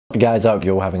Guys, I hope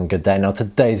you're all having a good day. Now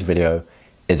today's video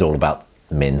is all about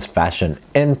men's fashion,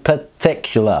 in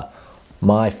particular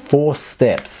my 4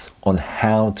 steps on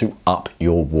how to up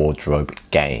your wardrobe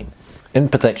game. In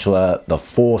particular, the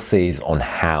 4 C's on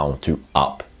how to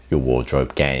up your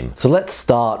wardrobe game. So let's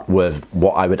start with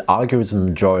what I would argue is the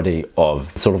majority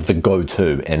of sort of the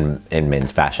go-to in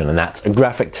men's fashion, and that's a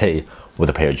graphic tee with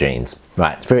a pair of jeans.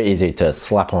 Right, it's very easy to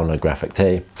slap on a graphic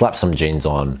tee, slap some jeans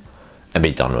on, and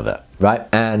be done with it, right?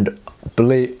 And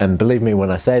believe me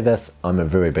when I say this, I'm a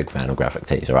very big fan of graphic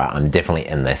tees, all right? I'm definitely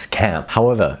in this camp.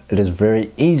 However, it is very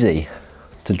easy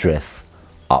to dress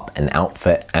up an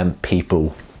outfit and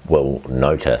people will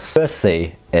notice. First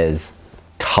C is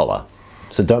color.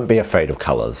 So don't be afraid of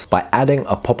colors. By adding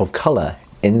a pop of color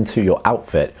into your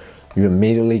outfit, you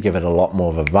immediately give it a lot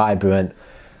more of a vibrant,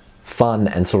 fun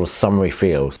and sort of summery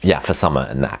feel. Yeah, for summer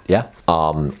and that, yeah?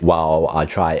 While I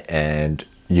try and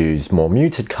use more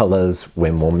muted colors,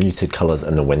 wear more muted colors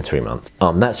in the wintry months.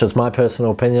 That's just my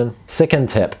personal opinion. Second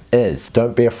tip is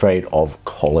don't be afraid of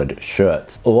collared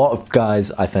shirts. A lot of guys,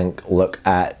 I think, look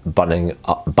at buttoning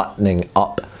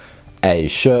up a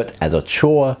shirt as a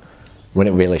chore when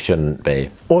it really shouldn't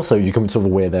be. Also, you can sort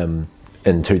of wear them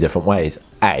in 2 different ways.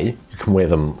 A, you can wear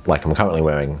them like I'm currently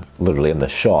wearing literally in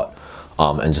this shot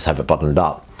and just have it buttoned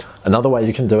up. Another way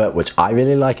you can do it, which I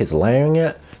really like, is layering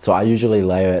it. So I usually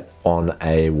layer it on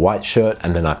a white shirt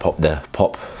and then I pop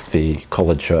the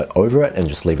collared shirt over it and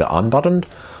just leave it unbuttoned.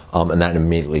 And that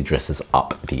immediately dresses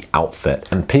up the outfit.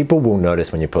 And people will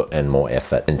notice when you put in more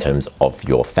effort in terms of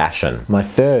your fashion. My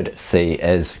third C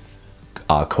is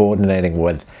coordinating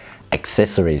with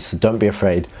accessories. So don't be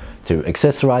afraid to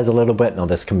accessorize a little bit. Now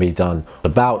this can be done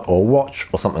with a belt or a watch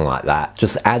or something like that.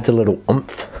 Just adds a little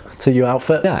oomph to your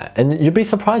outfit. Yeah, and you'd be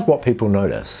surprised what people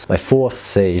notice. My 4th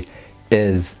C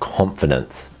is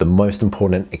confidence. The most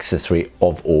important accessory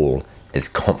of all is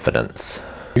confidence.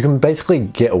 You can basically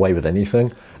get away with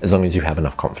anything as long as you have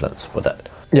enough confidence with it.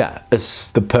 Yeah,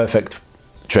 it's the perfect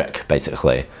trick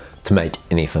basically to make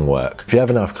anything work. If you have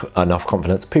enough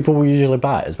confidence, people will usually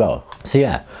buy it as well. So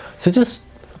yeah, so just,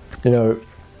 you know,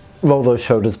 roll those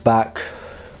shoulders back,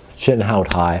 chin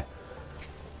held high,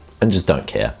 and just don't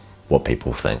care what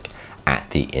people think at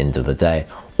the end of the day.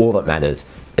 All that matters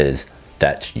is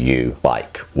that you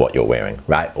like what you're wearing,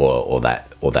 right? Or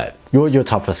that you're your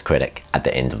toughest critic at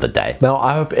the end of the day. Now,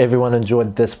 I hope everyone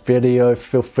enjoyed this video.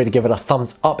 Feel free to give it a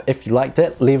thumbs up if you liked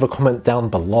it. Leave a comment down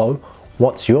below.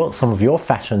 What's some of your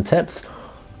fashion tips?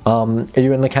 Are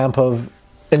you in the camp of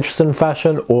interested in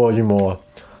fashion, or are you more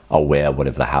I'll wear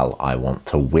whatever the hell I want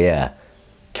to wear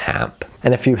camp?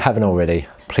 And if you haven't already,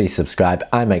 please subscribe.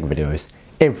 I make videos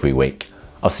every week.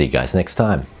 I'll see you guys next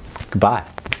time. Goodbye.